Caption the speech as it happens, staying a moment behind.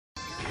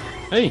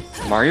Hey,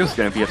 Mario's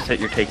gonna be upset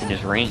you're taking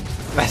his reign.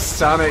 That's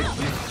Sonic,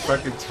 you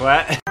fucking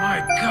twat. My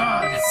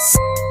God!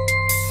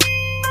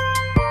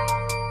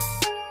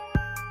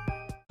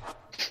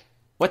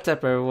 What's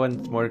up,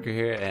 everyone? It's Mordecai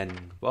here,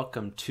 and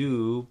welcome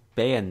to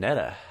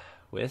Bayonetta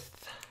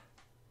with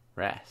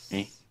Rass.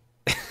 Hey.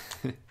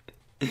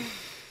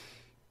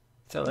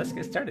 So let's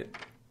get started.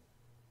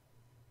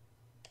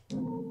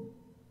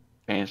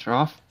 Fans are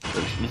off.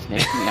 Ocean is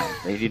next me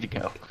out, ready to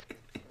go.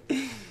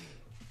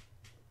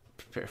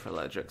 Prepare for a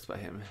lot of jokes by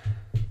him.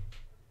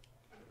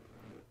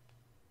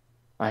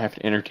 I have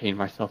to entertain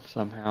myself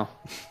somehow.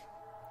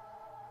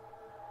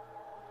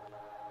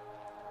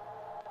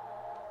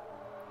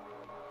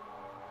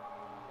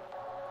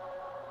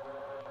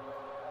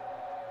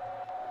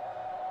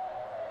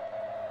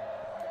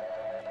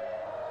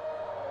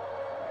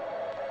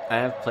 I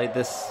have played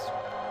this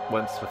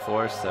once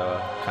before,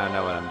 so I kind of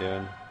know what I'm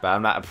doing. But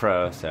I'm not a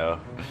pro, so...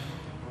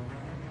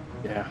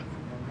 Yeah.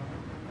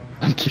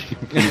 I'm kidding.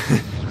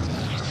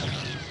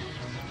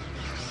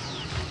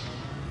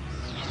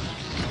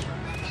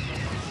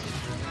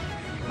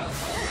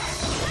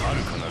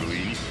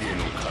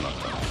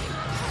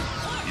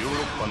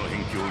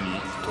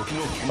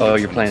 Oh,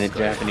 you're playing the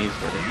Japanese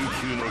version.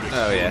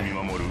 Oh, yeah.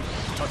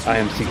 I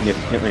am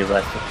significantly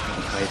less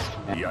surprised.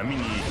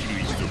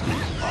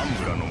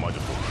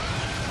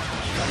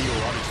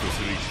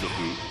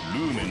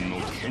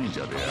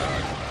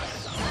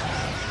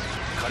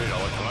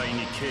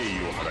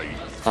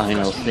 Fine,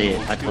 I'll say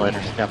it. I let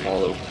her step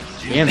all over.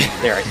 Damn it,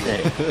 there I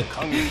said it.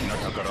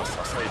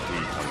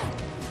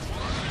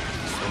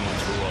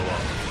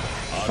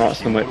 Not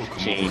so much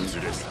James.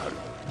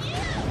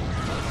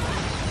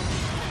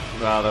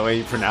 Wow, the way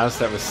you pronounced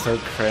that was so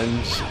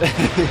cringe.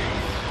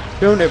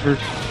 Don't ever...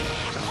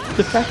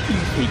 The fact that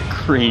you say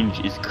cringe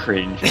is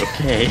cringe,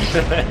 okay?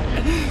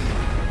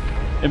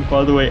 And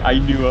by the way, I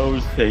knew I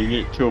was saying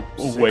it to a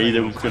way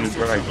that was going to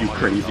drive you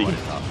crazy.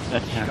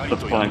 That's half the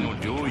fun.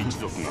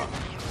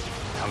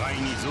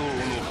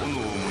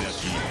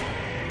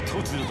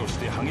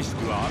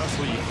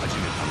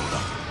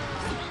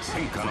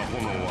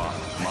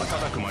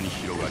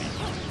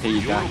 Hey,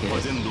 you got it.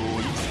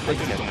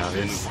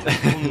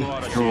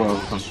 You're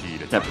welcome.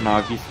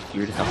 Stepnoggis is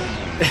here to help.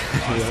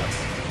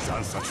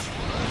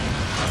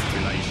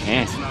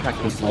 Man,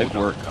 practice light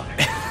work.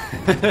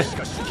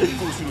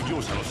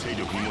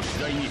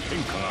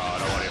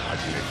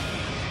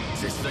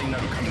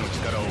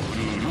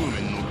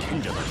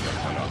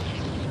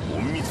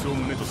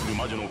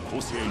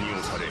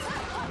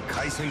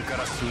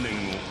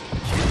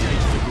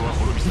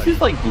 This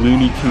is like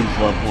Looney Tunes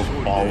level of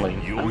falling.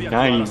 I'm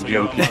not even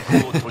joking.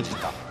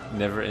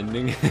 Never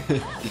ending.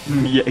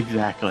 Yeah,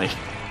 exactly.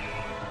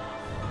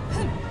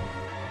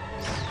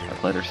 I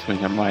let her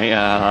swing on my,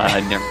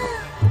 never.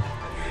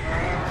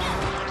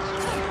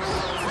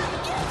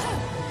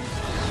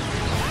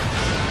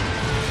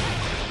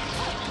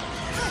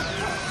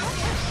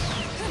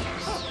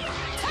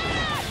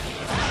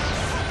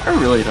 I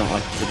really don't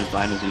like the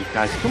design of these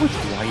guys. So much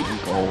white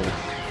and gold.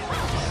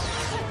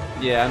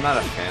 Yeah, I'm not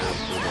a fan of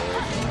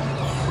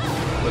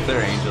Prologue. But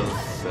they're angels,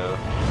 so...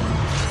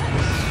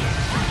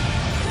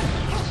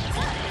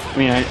 I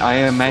mean,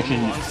 I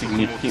imagine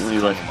significantly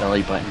less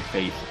belly button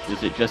face.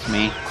 Is it just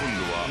me? I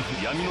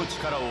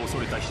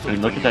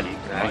mean, look at that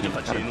dragon.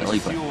 It's got a belly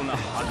button.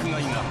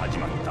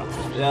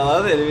 Yeah, a lot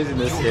of the enemies in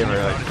this game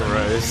are like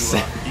gross.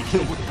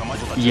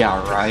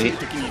 Yeah, right?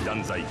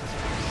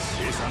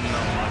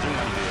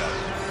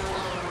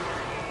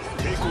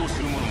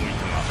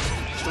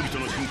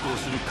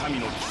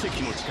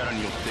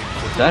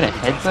 Is that a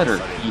headset or a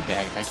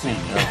teabag? I can't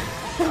tell.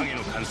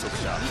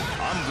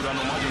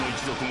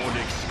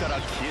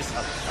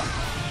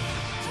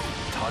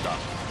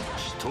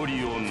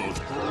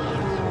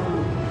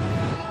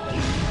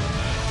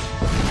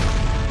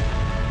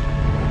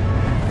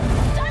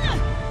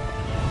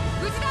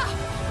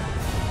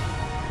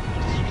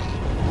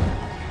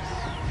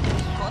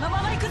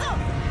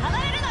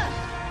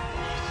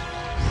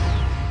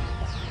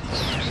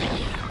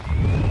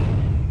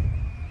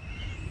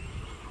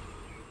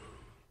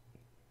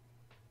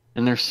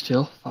 And they're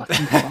still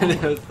fucking falling.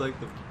 It's like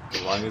the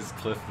longest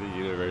cliff in the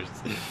universe.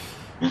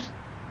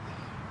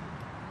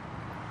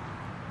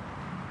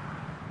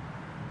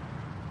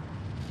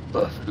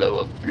 Buffalo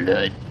of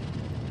blood.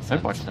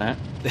 I'd watch that.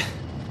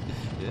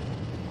 Yeah.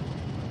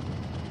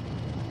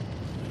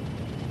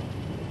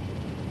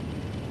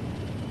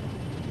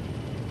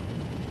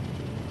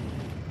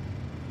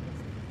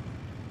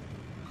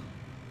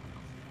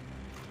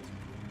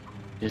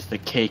 Is the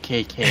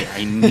KKK.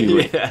 I knew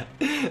it. Yeah,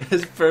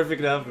 it's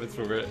perfect outfits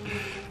for it.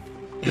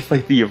 It's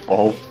like the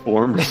evolved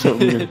form or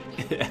something.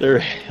 Yeah. Their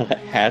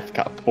hats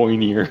got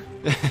pointier.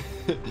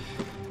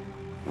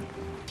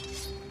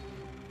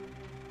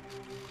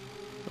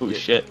 Oh Yeah,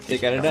 shit. they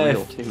got a It's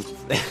knife. real,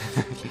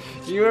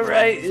 too. You were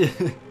right.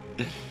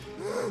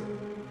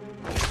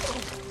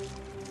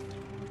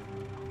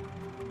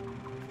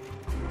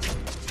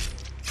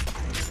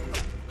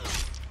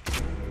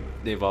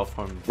 The evolved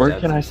form. Where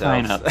can I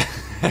sign up?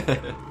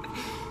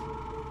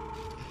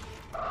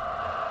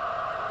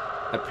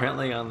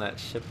 Apparently on that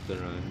ship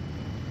they're on.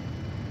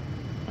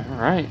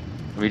 Alright.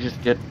 Let me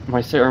just get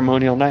my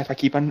ceremonial knife I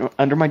keep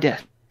under my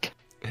desk.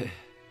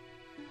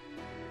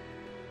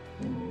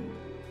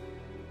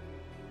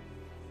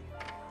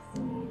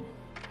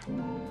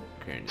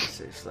 Karen just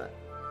says that.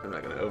 I'm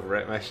not gonna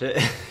overwrite my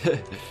shit.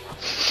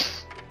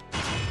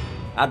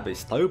 I'd be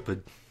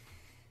stupid.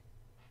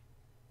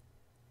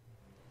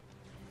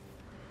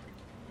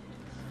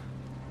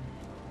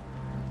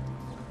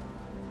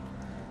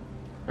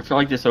 I feel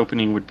like this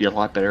opening would be a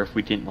lot better if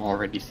we didn't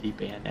already see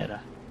Bayonetta.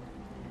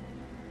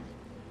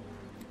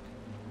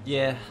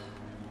 Yeah.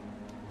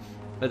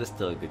 But it's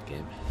still a good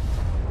game.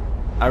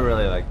 I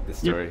really like the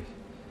story.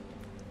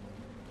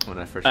 When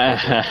I first played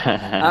it.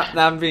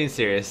 I'm being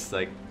serious,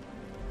 like...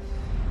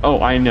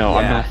 Oh, I know, Yeah.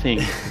 I'm not saying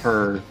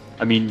perv.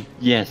 I mean,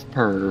 yes,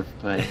 perv,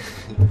 but...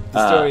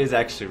 the story is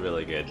actually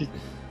really good.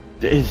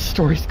 The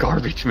story's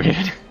garbage,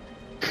 man.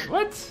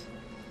 What?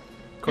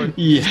 You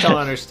Yeah. just don't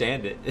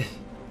understand it.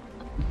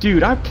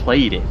 Dude, I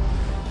played it.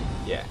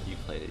 Yeah, you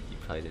played it. You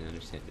probably didn't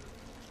understand it.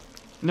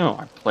 No,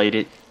 I played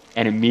it,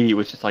 and immediately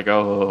was just like,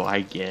 oh,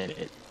 I get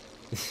it.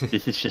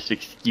 This is just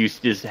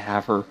excuses to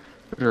have her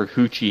put her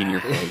hoochie in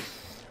your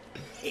face.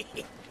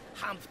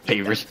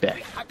 Pay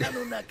respect.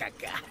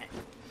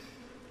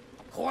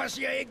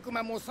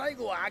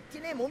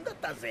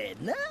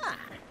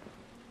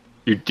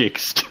 Your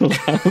dick's still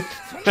out.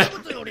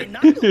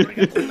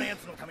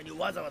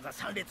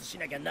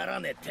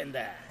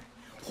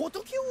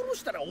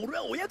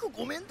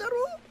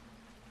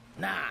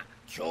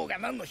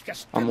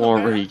 I'm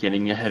already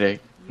getting a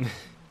headache.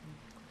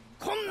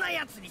 I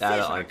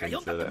don't like him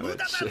so that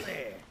much.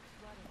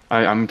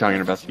 I'm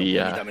talking about the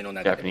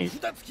Japanese.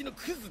 Deal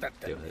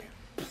with it.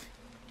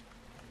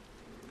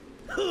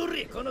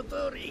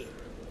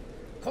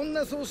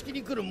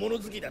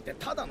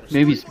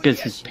 Maybe it's because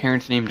his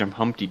parents named him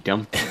Humpty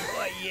Dumpty.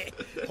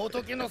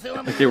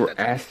 Like they were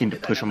asking to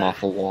push him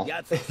off a wall.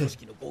 Just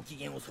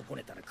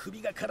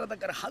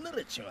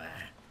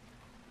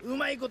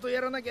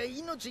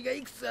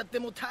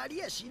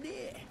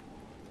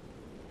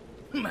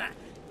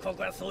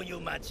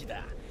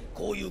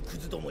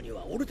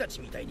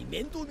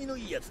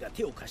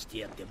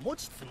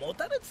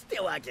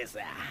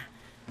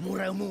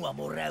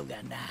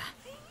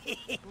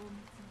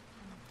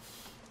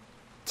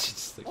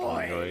like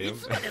annoy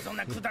him.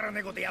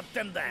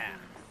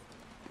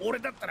 俺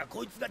だったら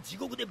こいつが地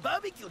獄でバ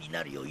ーベキューに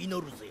なるよう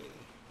祈るぜ。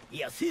い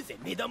や、せいぜい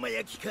目玉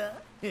焼きか。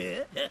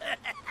Is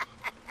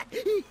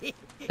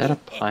that a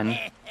pun?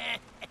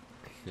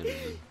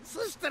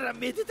 そしたら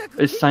めでたく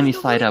It's sunny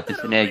side up,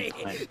 it's an egg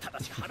pun. ただ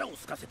し腹を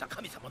空かせた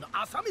神様の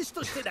朝飯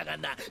としてだが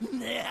な。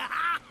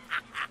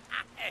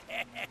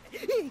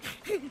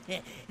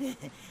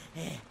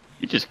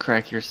You just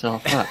crack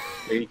yourself up.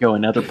 There you go,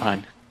 another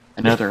pun.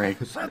 Another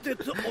egg. さて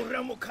と俺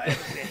らも帰る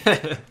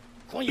ぜ。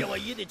今夜は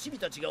家でチビ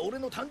たちが俺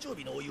の誕生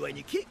日のお祝い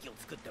にケーキを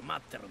作って待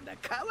ってるんだ。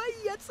可愛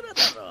い奴らだ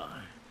ろ。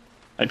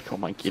 I'd call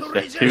my kids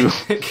that too.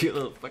 Cute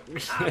little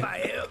fuckers. あば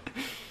よ。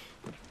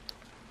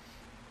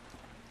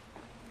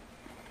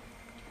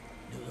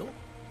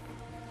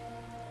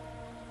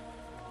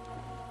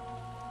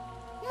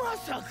ま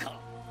さか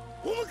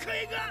お迎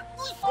えが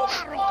嘘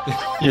だろ。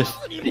 Yes,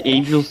 the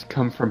angels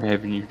come from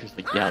heaven. You're just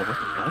like, yeah,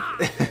 what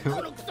the hell?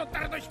 このクソっ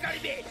たらの光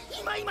で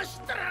今知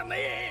ったら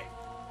ね。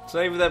 It's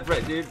not even that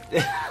bright, dude.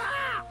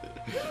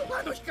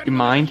 あの光 You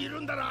mind? い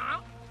るんだ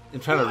な。 I'm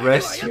trying to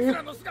rest here.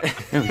 Oh,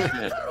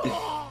 shit.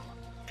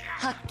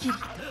 はっきりと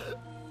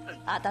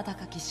温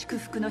かき祝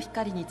福の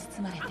光に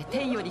包まれて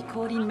天より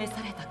降臨召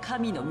された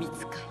神の御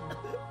使い。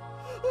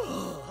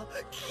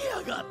来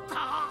やがっ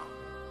た。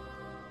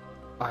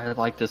 I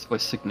like this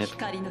voice significant.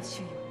 光の主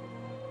よ、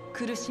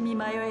苦しみ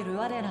迷える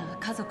我らが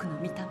家族の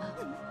御霊を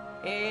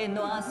永遠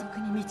の安息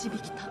に導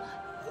きたま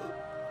え。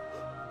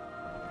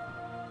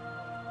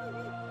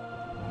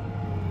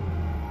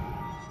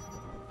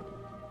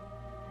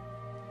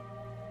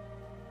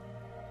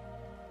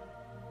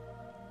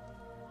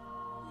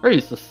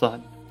 Praise the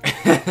sun.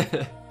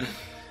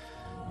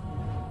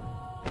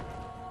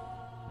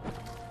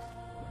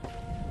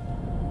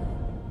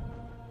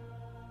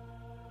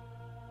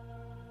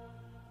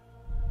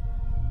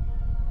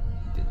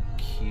 The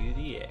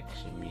cutie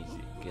action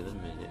music. Get a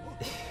minute.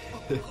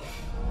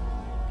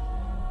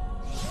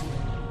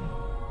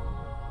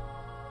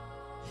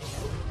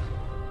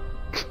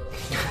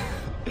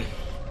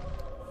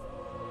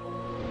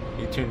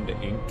 He turned to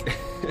ink.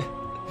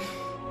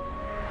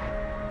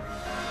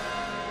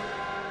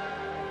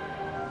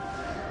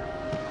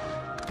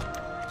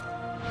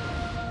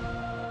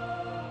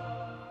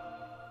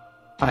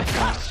 Hi.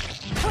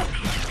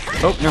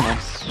 Oh, never mind.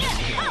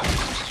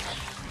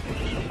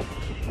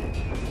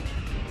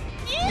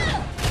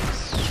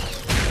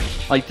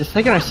 Like, the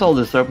second I saw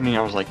this opening,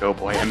 I was like, oh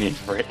boy, I'm in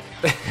for it.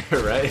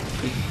 Right?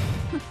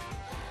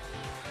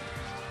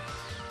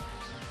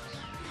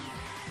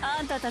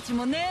 あんたたち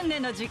もねんね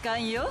の時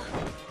間よ。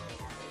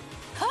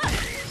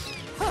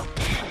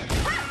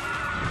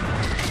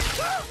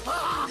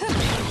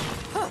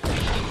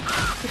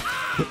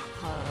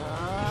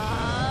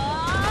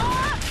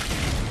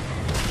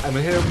I'm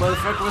a hero,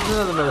 motherfucker. What's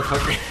another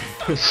motherfucker?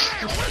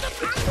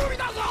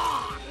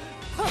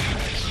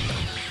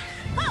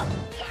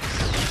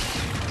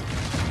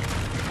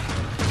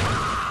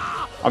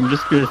 I'm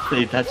just gonna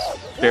say that's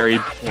very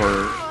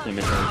poor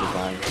cemetery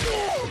design.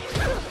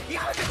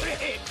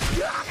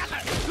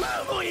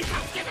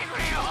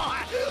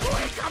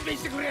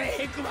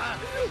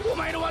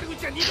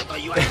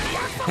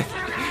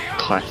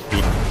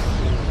 Classy.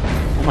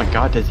 Oh my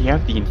god, does he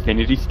have the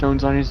infinity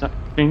stones on his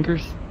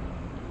fingers?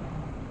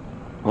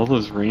 All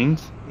those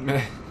rings?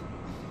 Meh.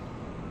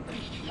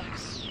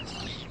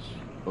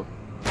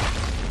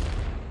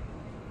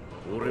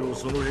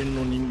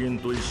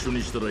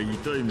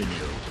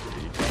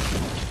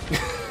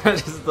 I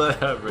just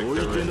thought I'd break the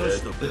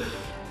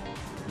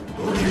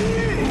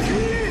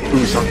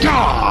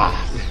Ah!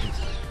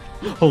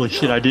 Holy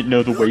shit, I didn't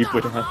know the wave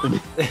would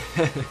happen.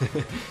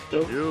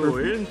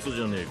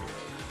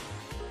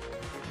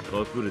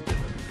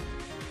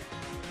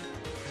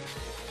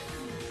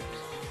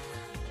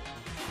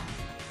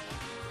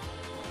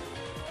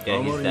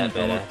 Yeah, he's that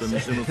badass.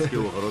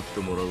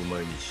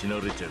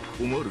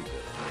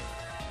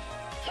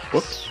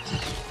 Whoops.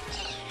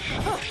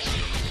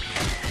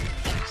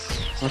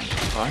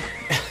 What?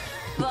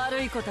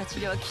悪い子たち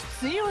にはき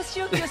ついお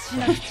仕置きをし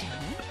なくちゃね。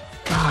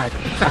 God,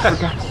 I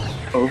forgot.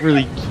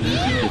 Overly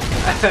keen.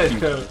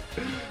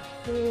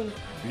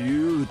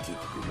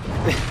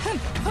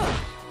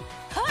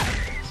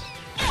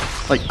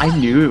 Like, I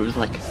knew it was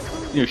like,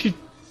 you know, she's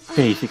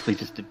basically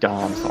just a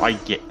dom, so I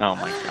get. Oh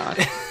my god.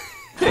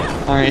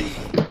 Alright,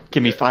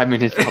 give me 5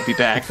 minutes, I'll be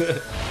back.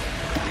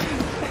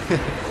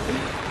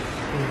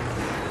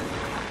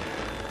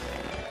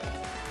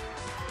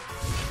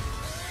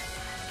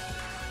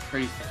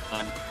 Pretty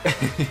fun.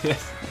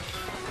 Yes.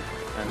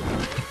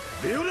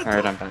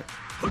 Alright, I'm back.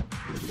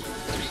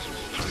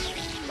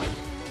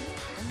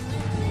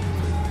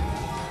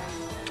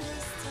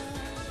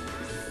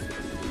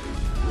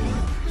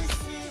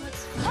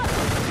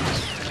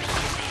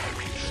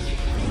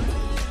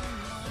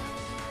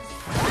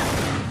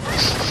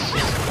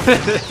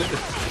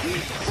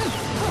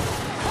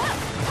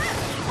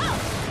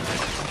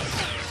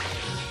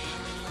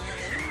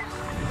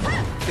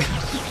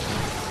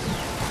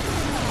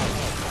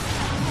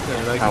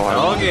 Like How I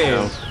all wanna go.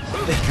 games.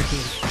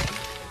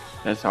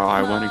 That's how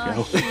I want to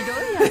go. ひどい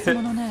安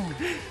物ね。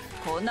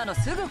こんなの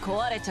すぐ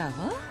壊れちゃうわ。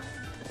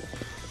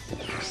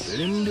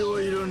遠慮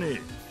はいらね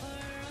え。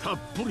たっ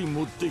ぷり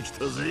持ってき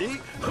たぜ。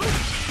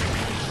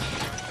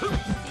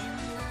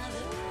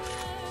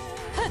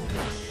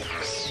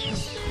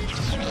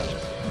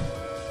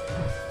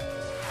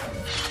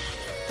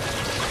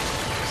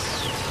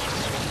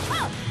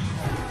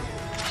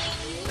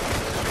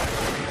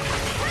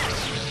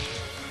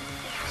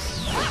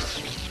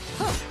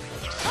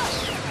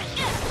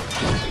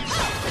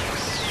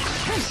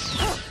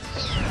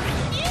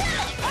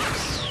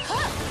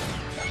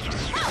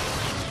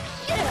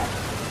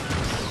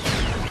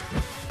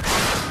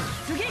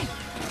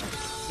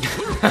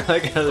I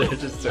like how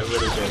there's just so many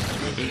things.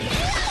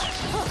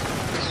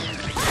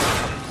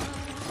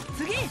 次。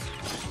次。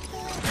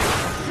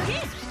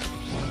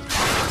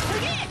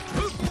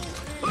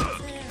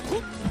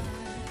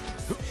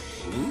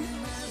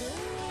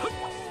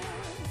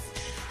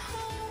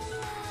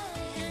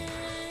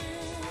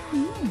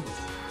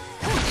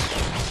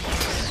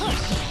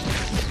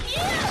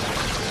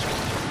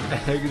I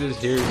can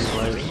just hear these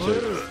lines of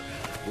shit.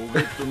 ポケ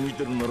ット見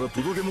てるなら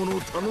届け物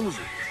を頼むぜ。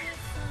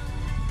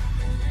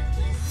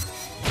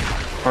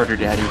 Harder,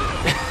 Daddy.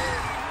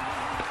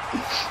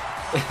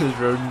 Is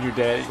Rodin your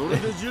daddy? それ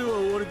で銃は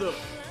終わりだ。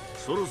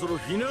そろそろ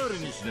フィナーレ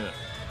にしな。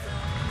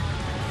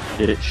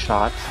 Did it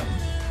shots?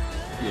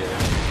 Yeah.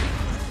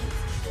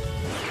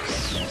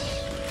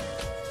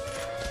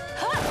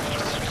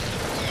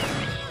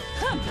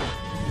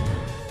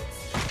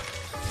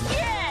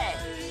 Yay!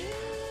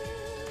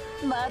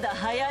 まだ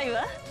早い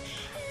わ。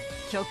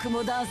曲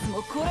もダンス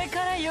もこれ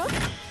からよ。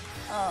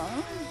あ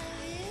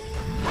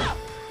あ。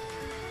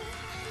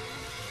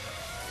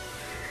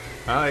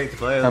 I like to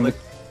play. Like...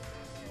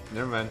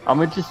 Never mind. I'm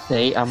gonna just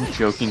say I'm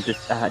joking.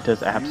 This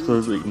does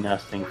absolutely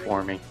nothing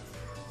for me.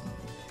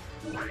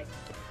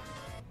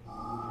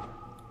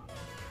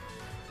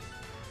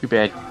 Too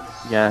bad.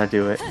 You gotta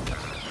do it.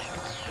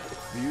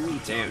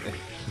 Damn it.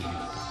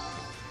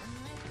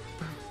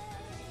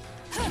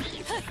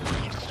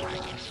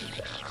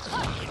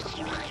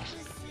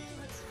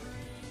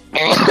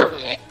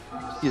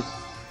 Yes.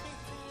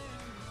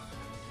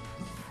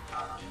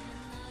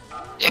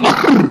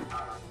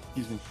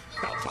 Excuse me.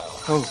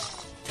 Oh.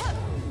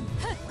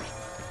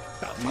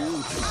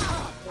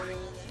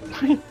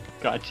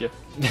 Gotcha.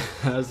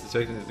 I was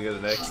expecting it to go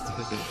to next.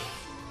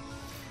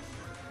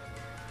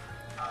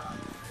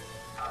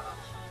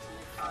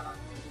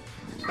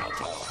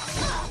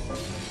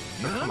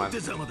 Come on.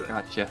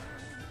 Gotcha.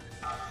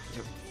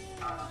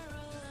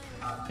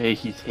 Hey,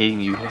 he's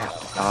hitting you. You have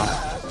to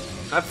die.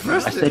 I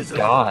pressed I said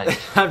God.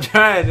 I'm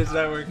trying. It's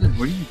not working.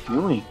 What are you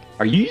doing?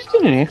 Are you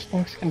using an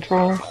Xbox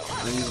controller?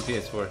 I'm using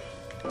PS4.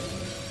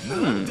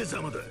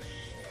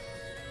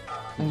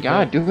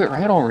 God, do it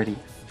right already.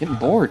 Getting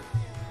bored.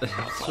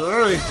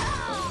 Sorry.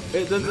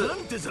 It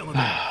doesn't.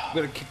 I'm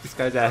gonna kick this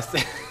guy's ass.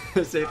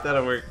 See if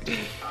that'll work.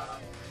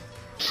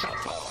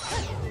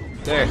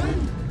 There.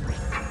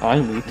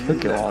 Finally,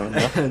 took it long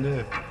enough. I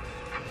know.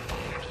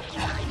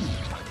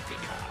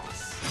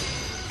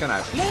 Can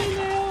I play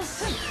now?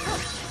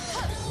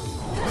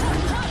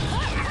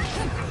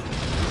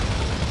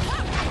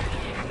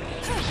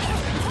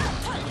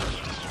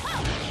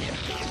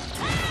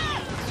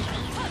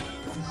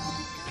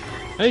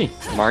 Hey,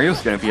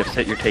 Mario's gonna be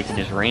upset you're taking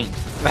his reins.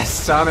 That's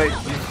Sonic,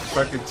 you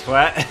fucking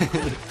twat.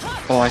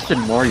 Oh, I said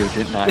Mario,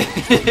 didn't I?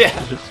 Yeah.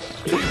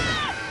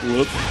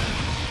 Whoop.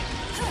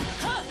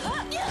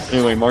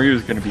 Anyway,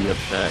 Mario's gonna be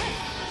upset.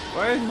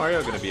 Why is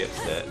Mario gonna be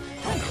upset?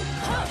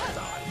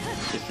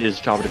 It's his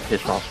job to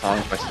piss off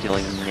Sonic by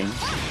stealing the rings.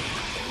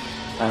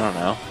 I don't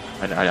know.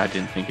 I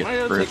didn't think it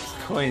Mario through. takes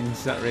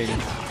coins, not rings.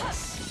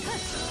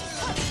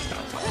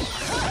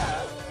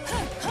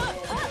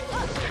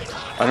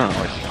 I don't know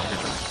what you're talking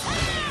about.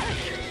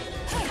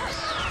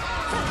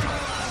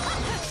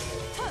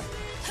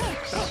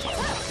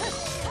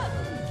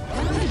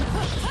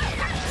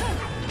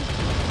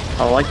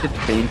 I like that the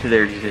bane to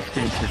their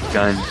existence is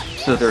guns,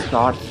 so their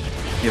thoughts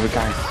give a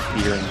guy a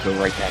spear and go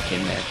right back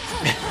in there.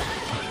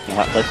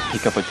 Let's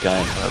pick up a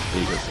gun or a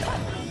bigger gun.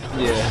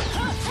 Yeah.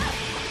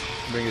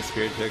 Bring a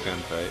spear to a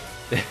gunfight.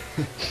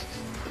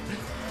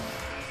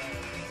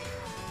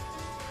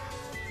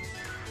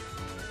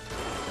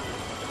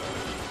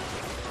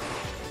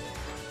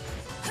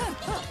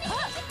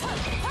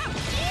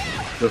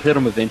 We'll hit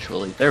him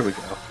eventually. There we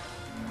go.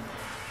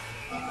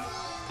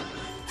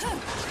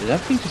 Did that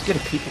thing just get a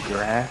peek of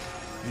your ass?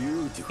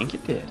 I think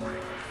it did.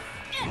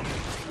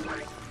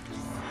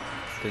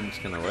 Thing's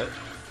gonna what?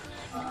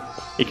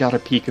 It got a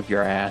peek of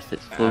your ass. It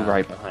flew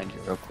right behind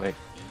you real quick.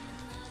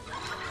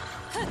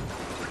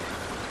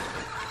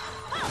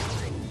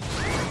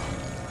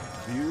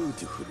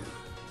 Beautiful.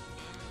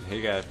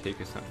 He got a peek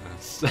of something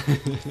else.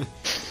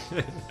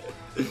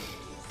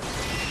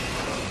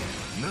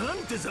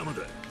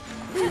 What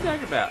What are you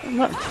talking about? I'm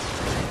not...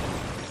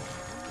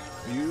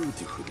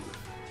 Beautiful.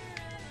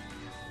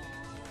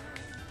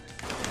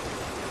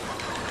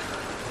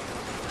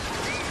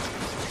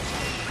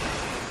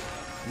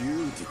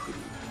 Beautiful.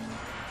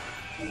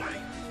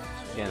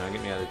 Yeah, now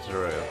get me out of the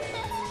tutorial.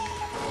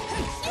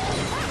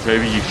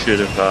 Maybe you should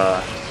have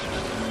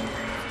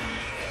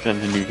done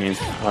the new games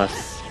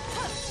plus.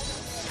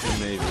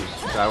 Maybe.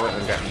 I wouldn't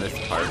have gotten this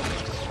part.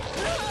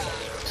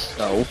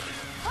 So,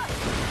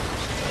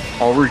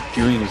 all we're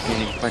doing is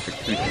getting a bunch of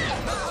food.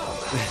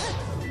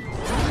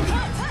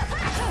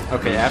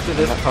 Okay, after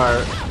this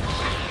part,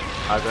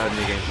 I'll go to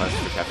New Game Plus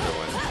for Chapter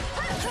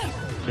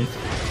 1.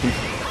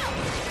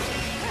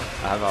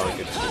 I have all the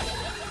good shit.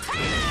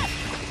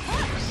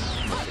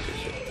 Most of the good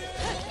shit.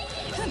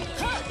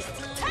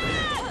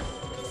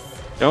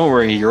 Don't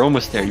worry, you're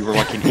almost there. You were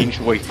like an inch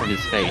away from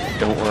his face.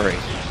 Don't worry.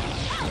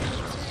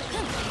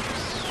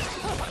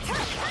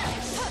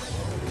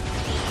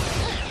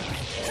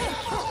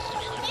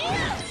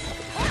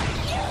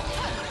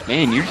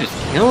 Man, you're just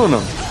killing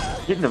them.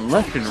 Hitting them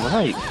left and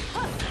right.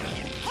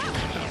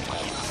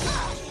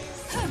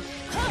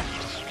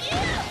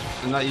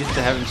 I'm not used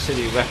to having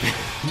shitty weapons.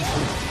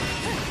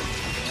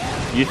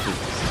 Easy.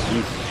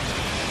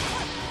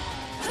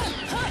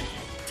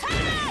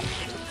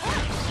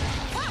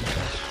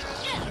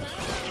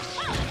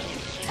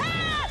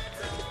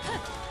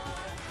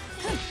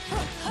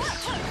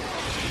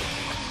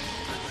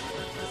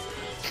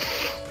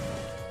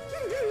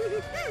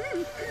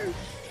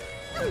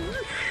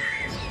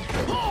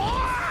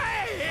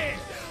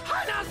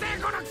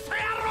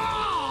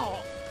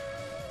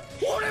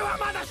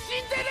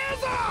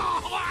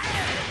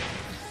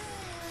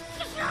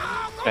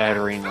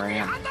 Battering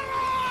ram.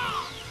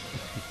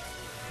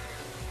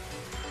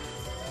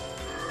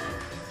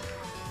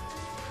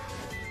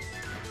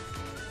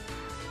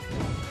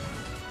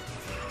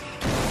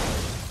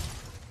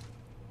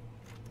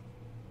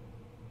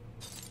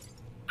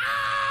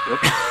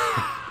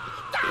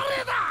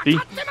 See?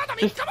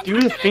 Just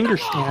do the finger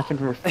snap and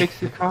we'll fix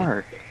the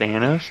car,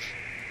 Thanos.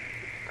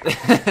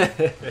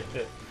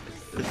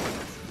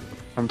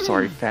 I'm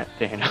sorry, Fat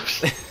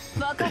Thanos.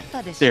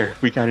 There,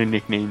 we got a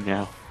nickname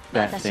now.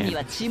 Fat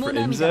Thanos. For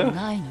Enzo?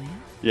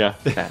 Yeah,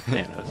 Fat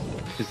Thanos.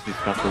 Just he's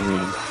got the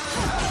ring.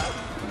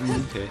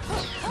 Okay.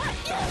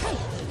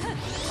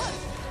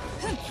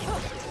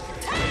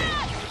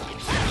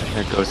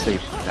 Now go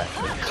save Fat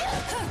Thanos.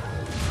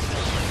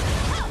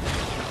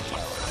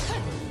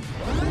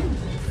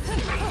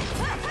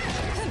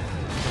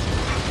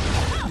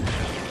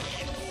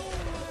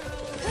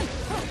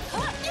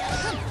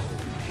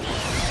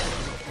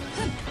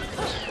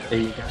 There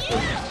you go.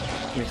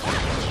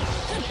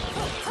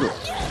 Cool.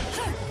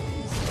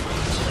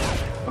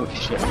 Oh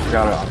shit, I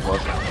forgot about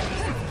love.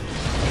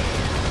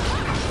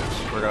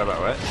 Forgot about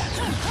what?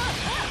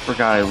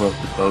 Forgot I love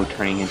the bow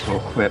turning into a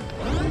whip.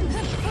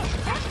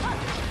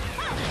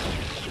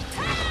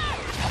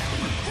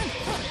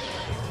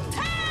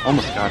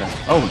 Almost got him.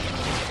 Oh!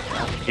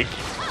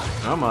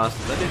 Almost.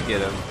 I did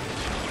get him.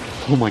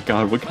 Oh my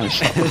god, what kind of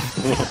shot was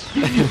that?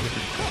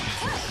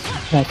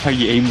 That's how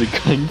you aim the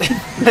gun?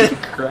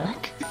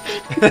 Crack?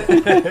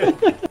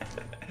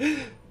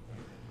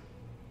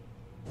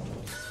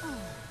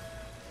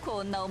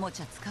 こんなおも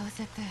ちゃ使わ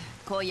せて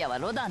今夜は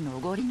ロダンのお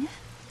ごりね。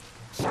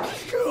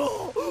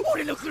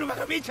俺の車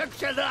がめちゃく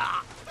ちゃ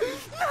だ。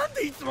なん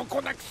でいつも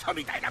こんなクソ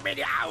みたいな目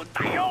に遭うん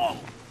だよ。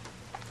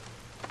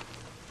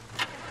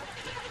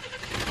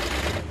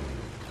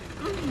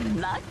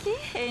ラッキ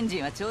ー、エンジ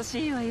ンは調子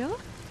いいわよ。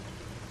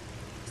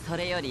そ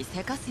れより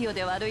せかすよう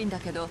で悪いんだ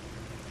けど、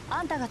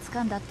あんたが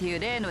掴んだっていう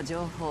例の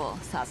情報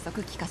早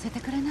速聞かせて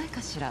くれない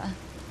かしら。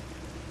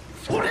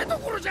それど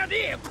ころじゃね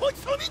えよ、こい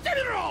つを見て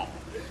みろ。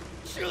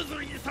宙づ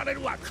りにされ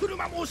るわ、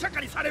車もお釈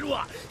迦にされる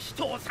わ、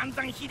人を散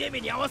々ひでえ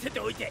目に合わせて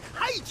おいて、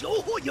はい情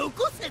報よ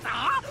こせだ。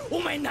お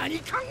前何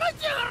考え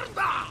てやがるん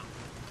だ。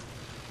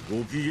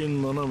ご機嫌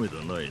斜めだ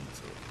なエン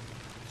ツ。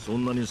そ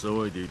んなに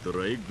騒いでいた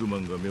らエッグマ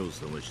ンが目を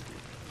覚まして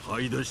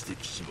這い出して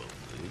きちまうぜ。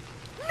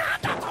な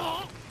んだと。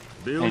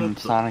ベヨネ And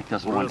ッタ、 Sonic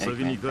doesn't 俺は want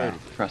先に Eggman 帰る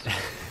back. Trust me.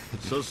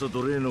 さっさ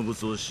と例の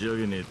物を仕上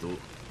げねえと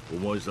お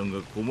前さん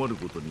が困る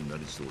ことにな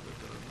りそうだか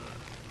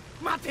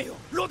らな。待てよ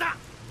ロダン、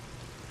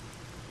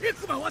エ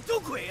ッグマンはど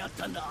こへやっ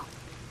たんだ。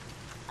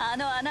あ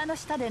の穴の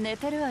下で寝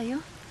てるわよ。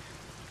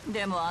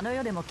でもあの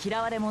世でも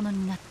嫌われ者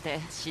になって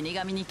死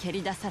神に蹴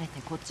り出され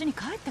てこっちに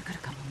帰ってくる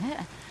かも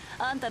ね。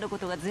あんたのこ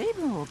とが随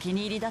分お気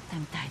に入りだった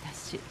みたいだ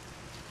し。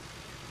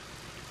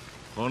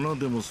花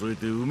でも添え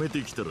て埋め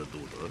てきたらどう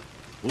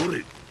だ。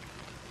俺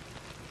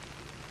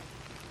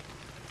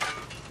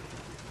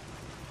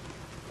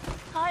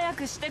早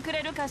くしてく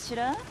れるかし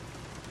ら。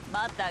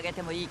待ってあげ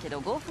てもいいけど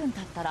5分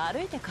経ったら歩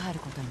いて帰る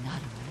ことになる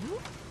わ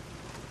よ。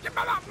待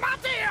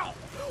てよ、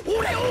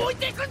俺を置い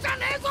ていくんじゃ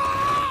ねえぞ。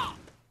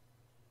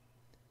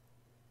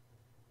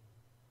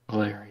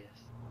 Hilarious.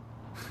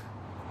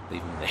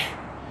 Leave him there.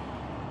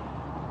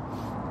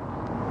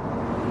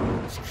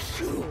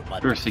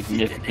 We're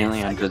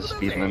significantly under the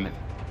speed limit.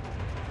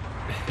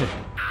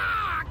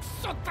 ああ、く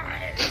そった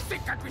れ。せ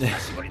っかく久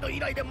しぶりの依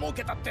頼で儲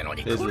けたっての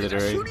に、 It's これじゃ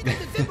literary. 修理代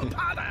で全部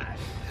パーだ。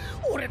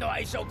俺の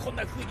愛称こん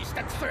な風にし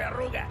たクソ野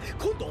郎が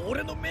今度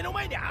俺の目の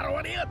前に現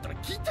れやがったら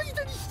ギタギ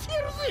タにして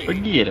やるぜ。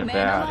 Forget 目の前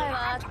about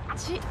はあっ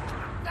ち。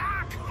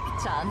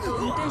ちゃんと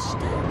運転し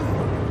て。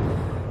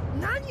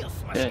何を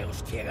すまし顔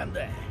してやがん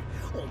だ。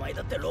お前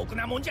だってろく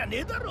なもんじゃね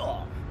えだ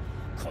ろ。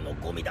この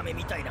ゴミダメ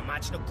みたいな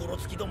町のゴロ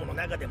つきどもの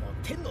中でも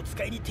天の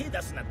使いに手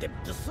出すなんて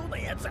物騒な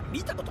やつは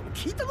見たことも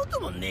聞いたこ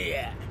ともねえ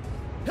や。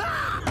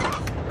あ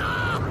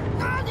あ、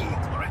何こ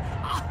れ。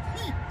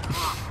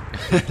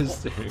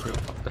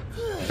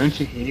Don't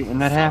you hate it when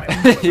that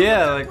happens?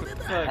 Yeah, like, what the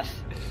fuck?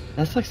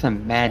 That's like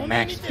some Mad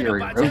Max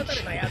Fury Road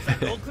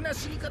shit. ろくな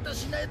死に方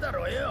しないだ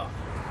ろうよ。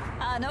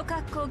あの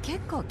格好結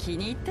構気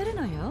に入ってる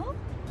のよ。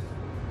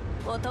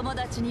お友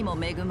達にも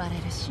恵まれ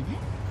るしね。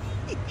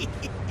20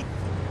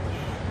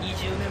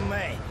年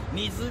前、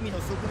湖の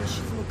底に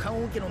沈む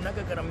棺桶の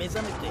中から目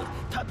覚めて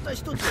たった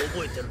一つ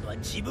覚えてるのは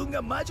自分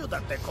が魔女だ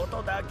ってこ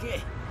とだ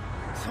け。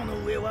そ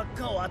の上輪っ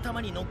かを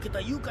頭に乗っけ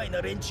た愉快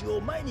な連中を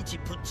毎日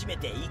ぶっちめ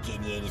て生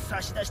贄に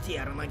差し出して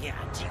やらなきゃ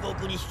地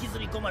獄に引きず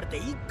り込まれて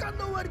一巻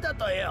の終わりだ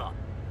とよ。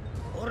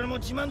俺も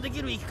自慢で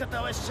きる生き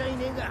方はしちゃい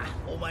ねえが、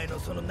お前の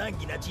その難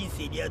儀な人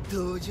生には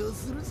同情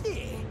する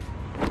ぜ。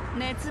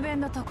熱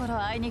弁のとこ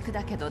ろあいにく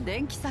だけど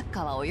電気作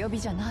家はお呼び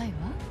じゃないわ。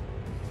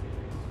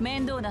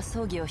面倒な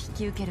葬儀を引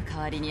き受ける代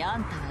わりにあ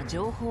んたは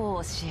情報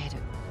を教え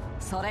る。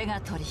それが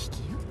取引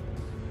よ。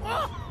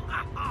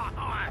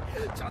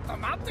ちょっと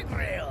待ってく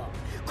れよ。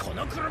こ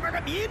の車が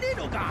見えねえ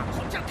のか。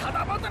こっちはた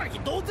だ働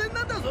き同然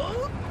なんだ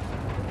ぞ。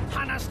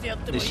話してやっ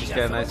てもいいが、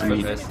その前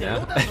にせめてロ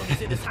ダンの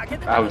店で酒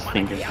でも飲まなき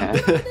ゃやっ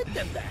てくれねえっ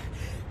てんだ。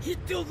言っ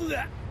ておく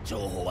が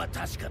情報は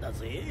確かだ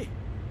ぜ。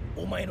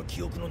お前の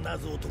記憶の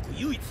謎を解く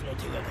唯一の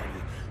手がかり、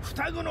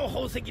双子の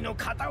宝石の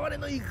片割れ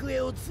の行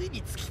方をつい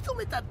に突き止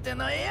めたって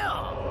の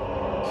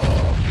よ。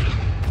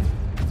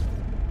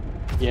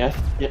 Yes,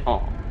 get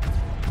on.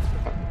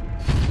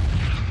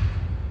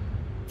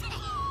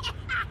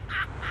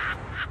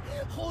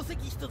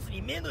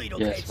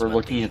 Yes, we're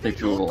looking at the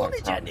jewel art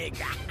problem.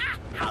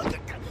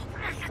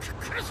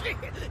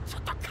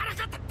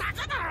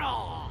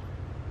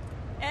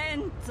 エ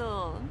ン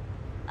ト、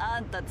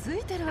あんたつ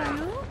いてるわ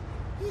よ。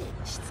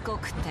しつこ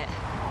くて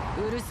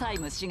うるさい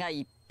虫が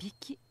一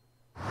匹。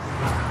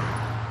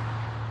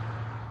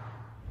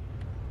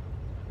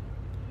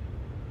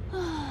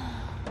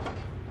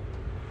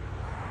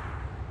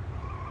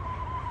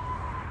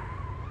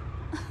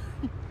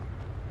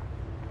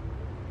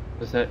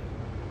Was that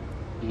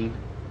Dean?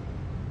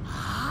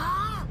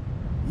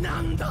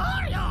 なんだ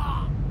あり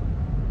ゃ。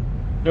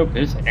 Nope,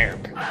 it's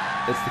Eric.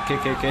 It's the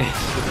KKK.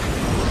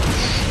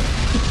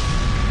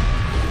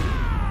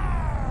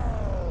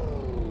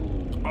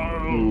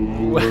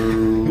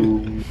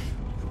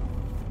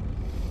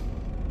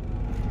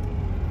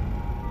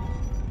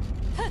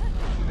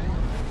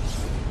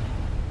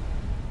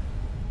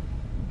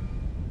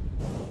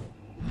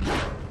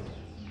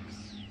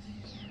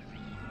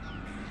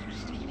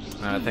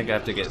 I think I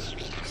have to get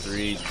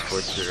 3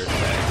 torture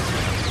effects.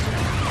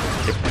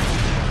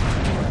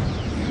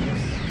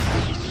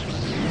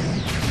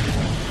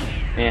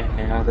 And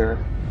now they're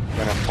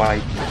gonna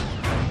fight.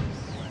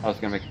 I was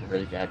gonna make it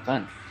really bad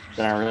fun.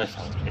 Then I realized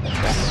I was getting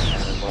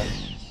that.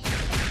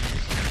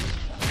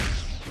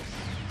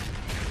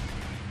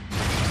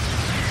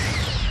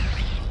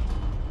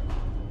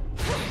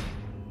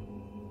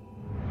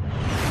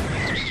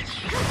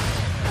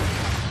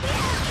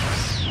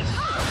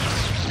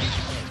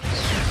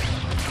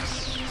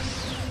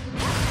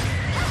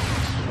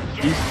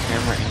 These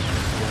camera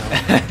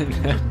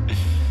angles.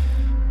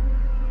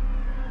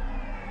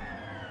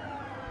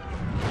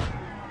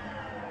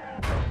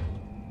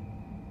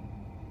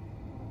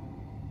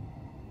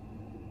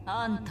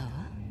あんたは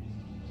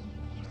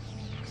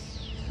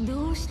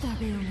どうした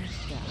ベヨネッ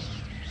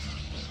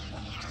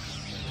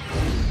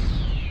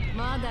タ。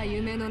まだ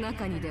夢の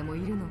中にでもい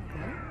るのか。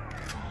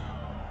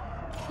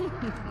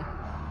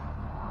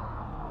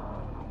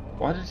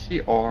Why does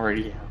he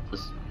already have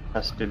this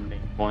custom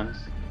made ones?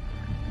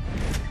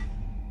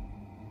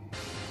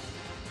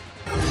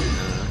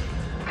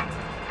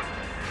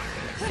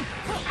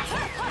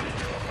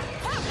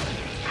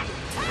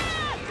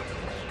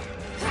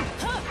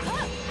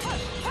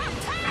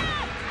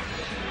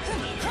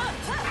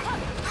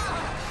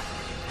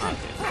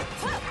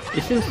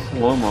 It's in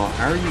slow-mo.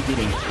 How are you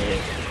getting hit?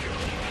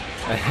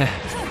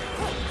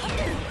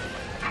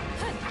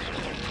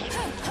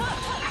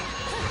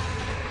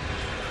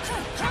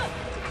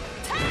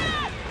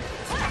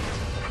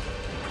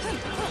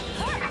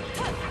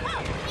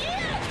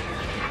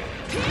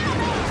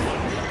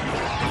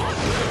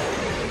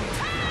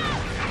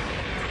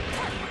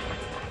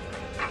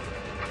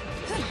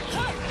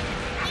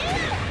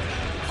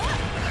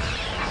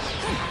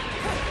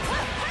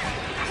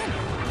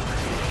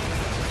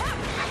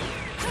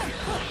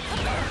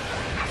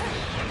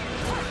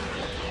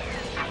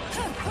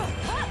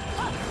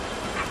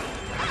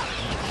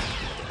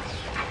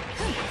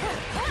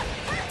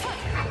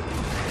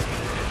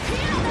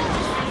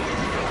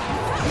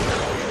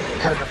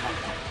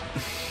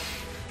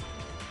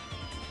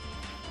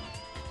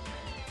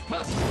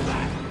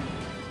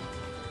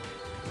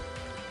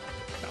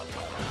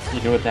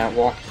 You know what that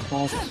walk is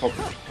called? It's called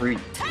the creep.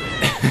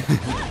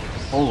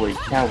 Holy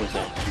cow, was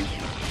that creepy.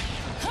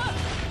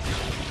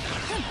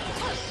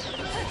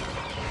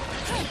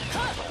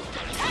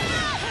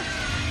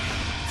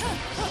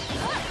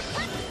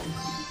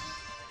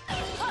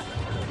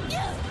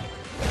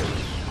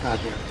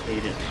 Goddamn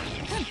hate it.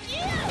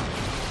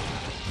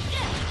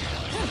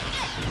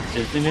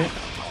 Isn't it?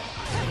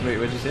 Wait,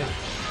 what'd you say?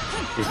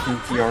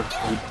 Isn't the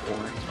arcade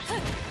boring?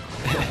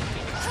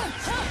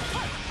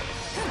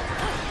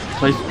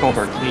 Place is called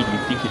arcade,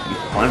 you'd think it'd be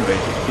fun, but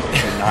it's just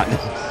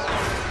monotonous.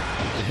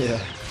 Yeah.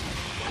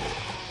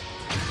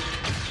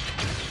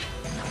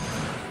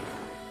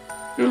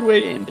 Good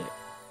way to end it.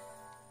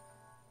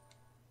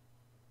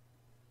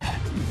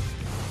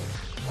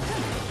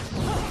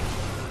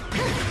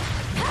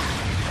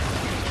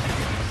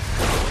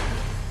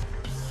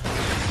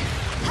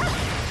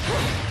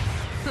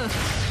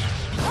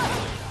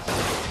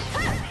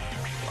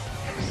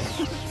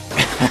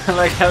 I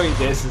like how he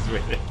dances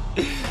with it.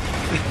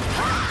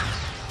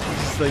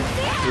 Just like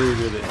through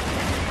with it.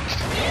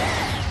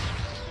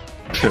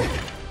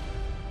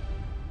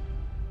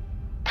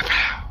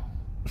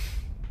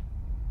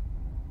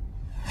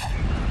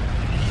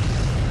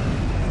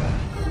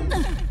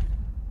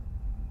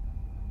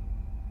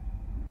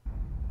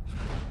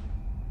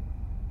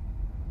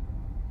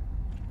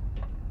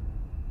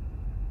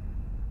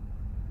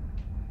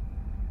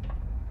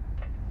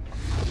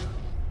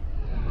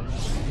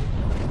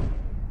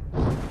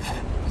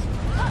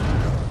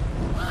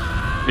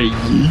 Hey,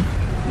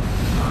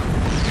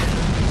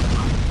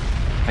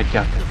 I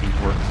doubt that thing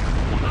works.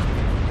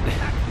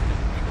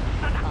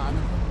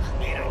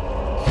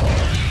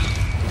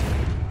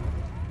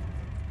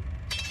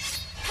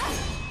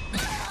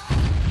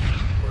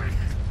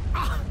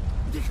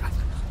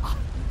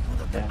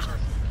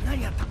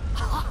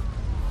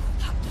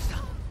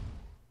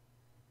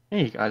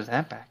 Hey, he got his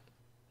hat back.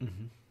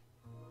 Mm-hmm.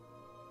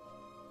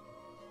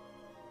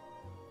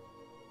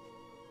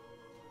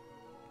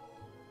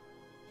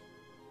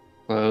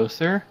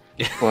 Closer,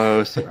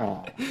 closer.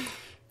 Oh.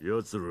 We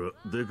all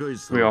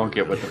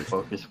get what the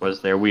focus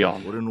was there. We all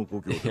know. 俺の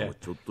故郷でも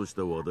ちょっとし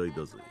た話題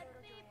だぜ。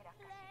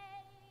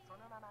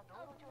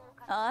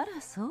あ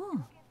らそう。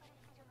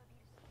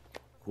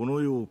こ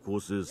の世を構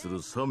成する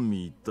三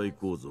位一体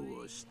構造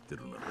は知って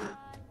るな。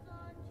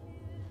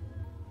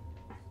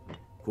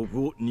こ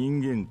こ人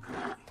間界、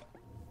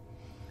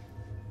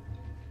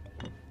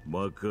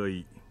魔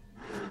界、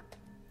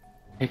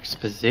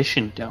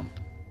Exposition dump.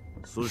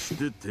 そし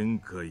て天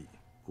界、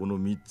この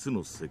三つ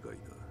の世界だ。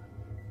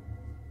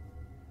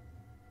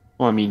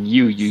Well, I mean,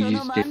 you そ use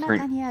の真ん中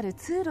different にある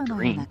通路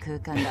のような空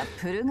間が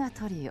プルガ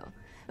トリオ。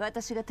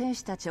私が天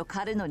使たちを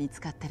狩るのに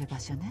使ってる場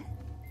所ね。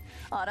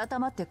改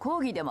まって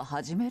講義でも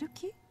始める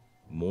気？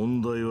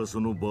問題は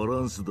そのバラ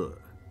ンスだ。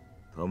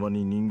たま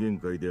に人間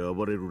界で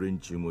暴れる連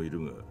中もい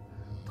るが、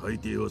大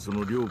抵はそ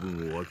の領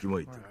分をわきま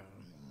えてる。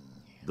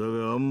だ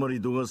があんま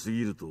り度が過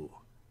ぎると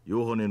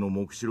ヨハネの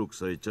目視録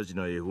さえチャチ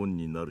な絵本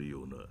になる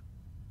ような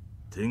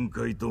天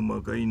界と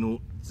魔界の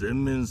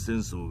全面戦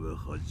争が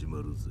始ま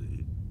るぜ。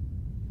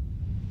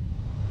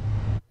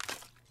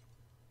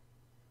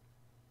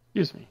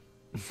Excuse me.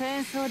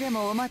 戦争で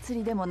もお祭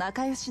りでも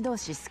仲良し同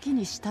士好き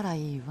にしたら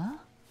いい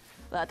わ。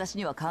私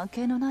には関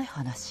係のない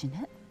話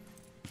ね。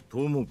と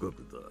もか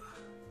くだ。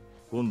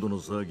今度の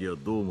騒ぎは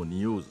どうも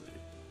匂うぜ。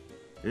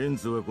エン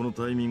ツはこの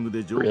タイミング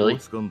で情報を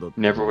掴んだっ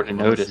て話が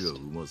う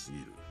ますぎ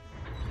る。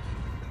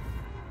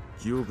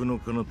記憶の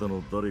彼方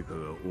の誰か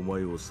がお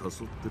前を誘って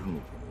るの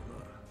かも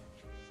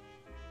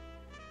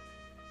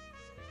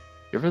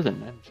な。Give her the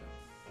ninja.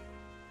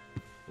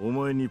 お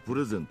前にプ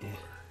レゼントだ。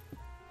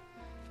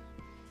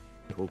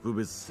特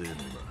別製のな。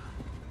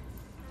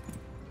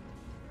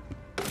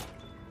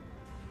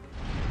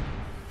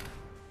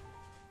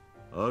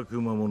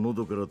悪魔も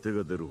喉から手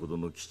が出るほど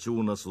の貴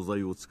重な素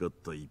材を使っ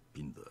た一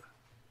品だ。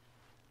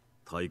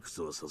退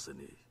屈はさせ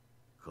ねえ。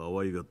可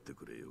愛がって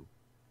くれよ。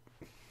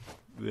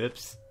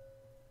Whoops.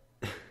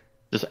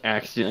 Just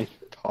accidentally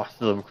tosses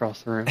them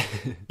across the room.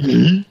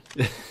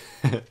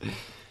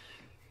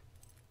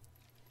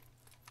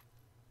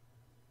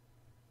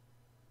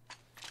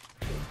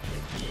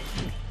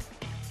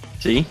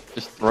 See?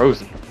 Just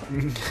throws him.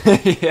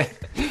 Yeah.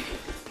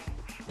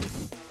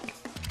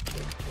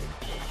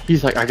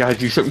 He's like, I gotta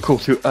do something cool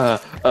too. Throws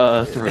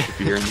the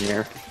beer in the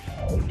air.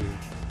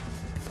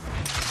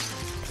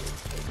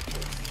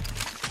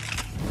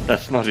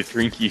 That's not a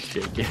drink you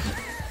shake it.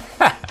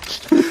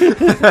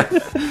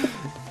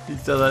 You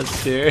saw that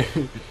stare?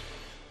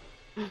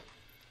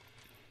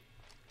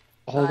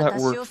 All that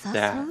work for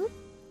that.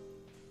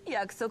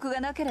 約束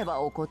がなければ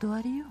お断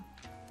りよ。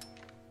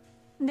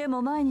で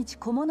も毎日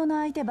小物の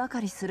相手ばか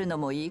りするの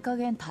もいい加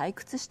減退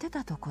屈して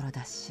たところ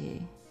だ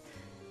し、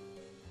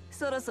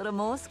そろそろ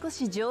もう少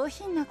し上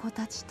品な子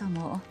たちと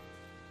も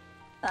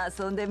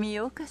遊んでみ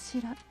ようか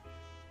しら。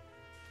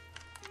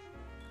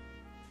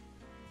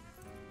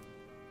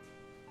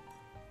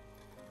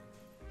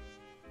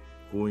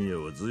今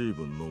夜は随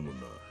分飲む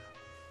な。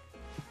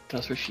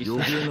That's what she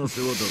余計 said. な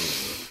世話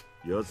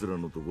だろうが、奴ら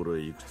のところ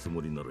へ行くつ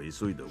もりなら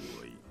急いだ方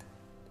がいい。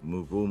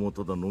向こうも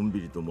ただのん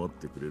びりと待っ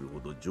てくれるほ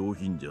ど上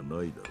品じゃないだ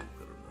ろうか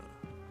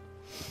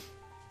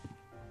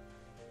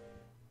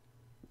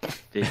らな。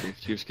They think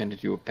she was gonna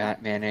do a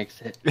Batman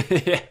exit.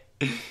 Yeah.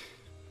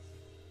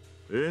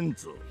 エン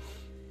ツォ、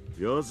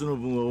奴の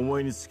分はお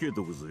前につけ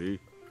とくぜ。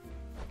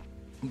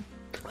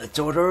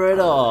Let's order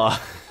it all.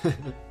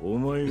 お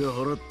前が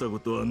払ったこ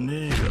とは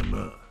ねえが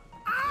な。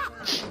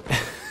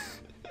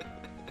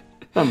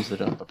Thumbs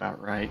it up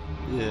about right.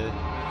 Yeah.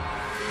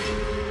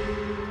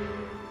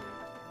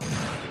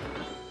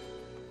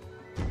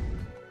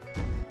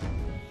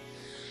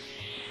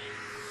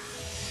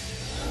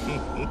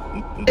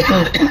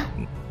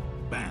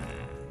 Bang.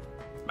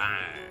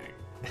 Bang.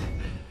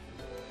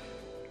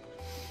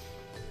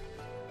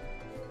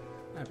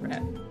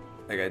 Alright.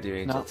 I gotta do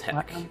Angel Not Tech.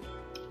 platinum?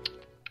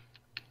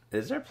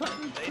 Is there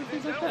platinum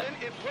trophies like that?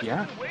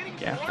 Yeah.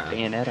 Yeah.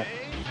 Bayonetta.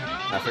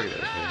 I figured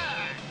it was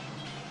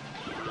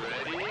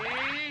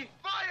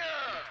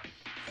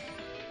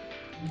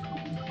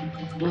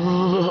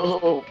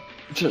Oh,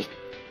 just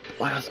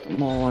blast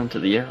them all into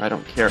the air. I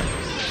don't care.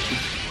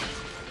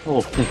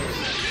 Oh.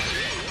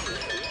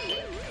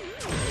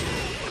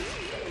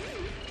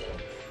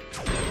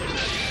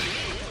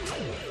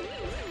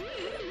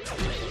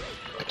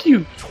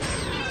 Cute.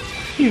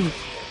 Cute.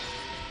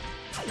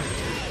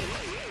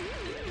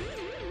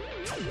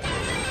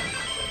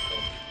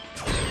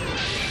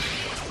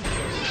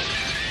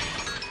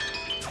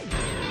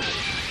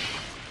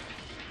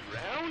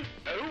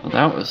 Well,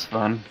 that was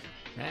fun.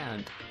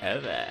 Round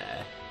over.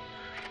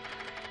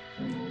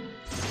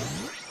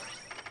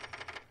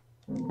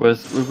 What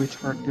did we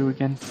do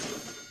again?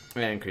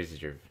 Yeah,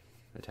 increases your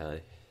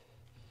vitality.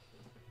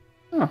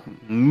 Oh,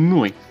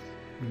 nice.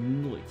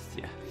 Nice,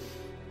 yeah.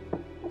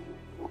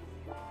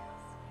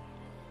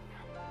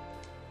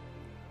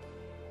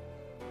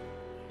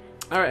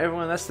 Alright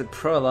everyone, that's the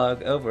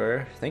prologue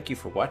over. Thank you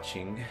for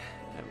watching,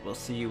 and we'll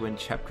see you in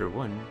chapter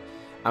 1.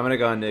 I'm gonna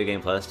go on New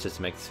Game Plus just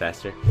to make this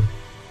faster.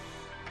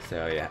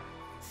 So yeah,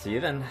 see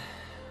you then.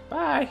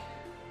 Bye!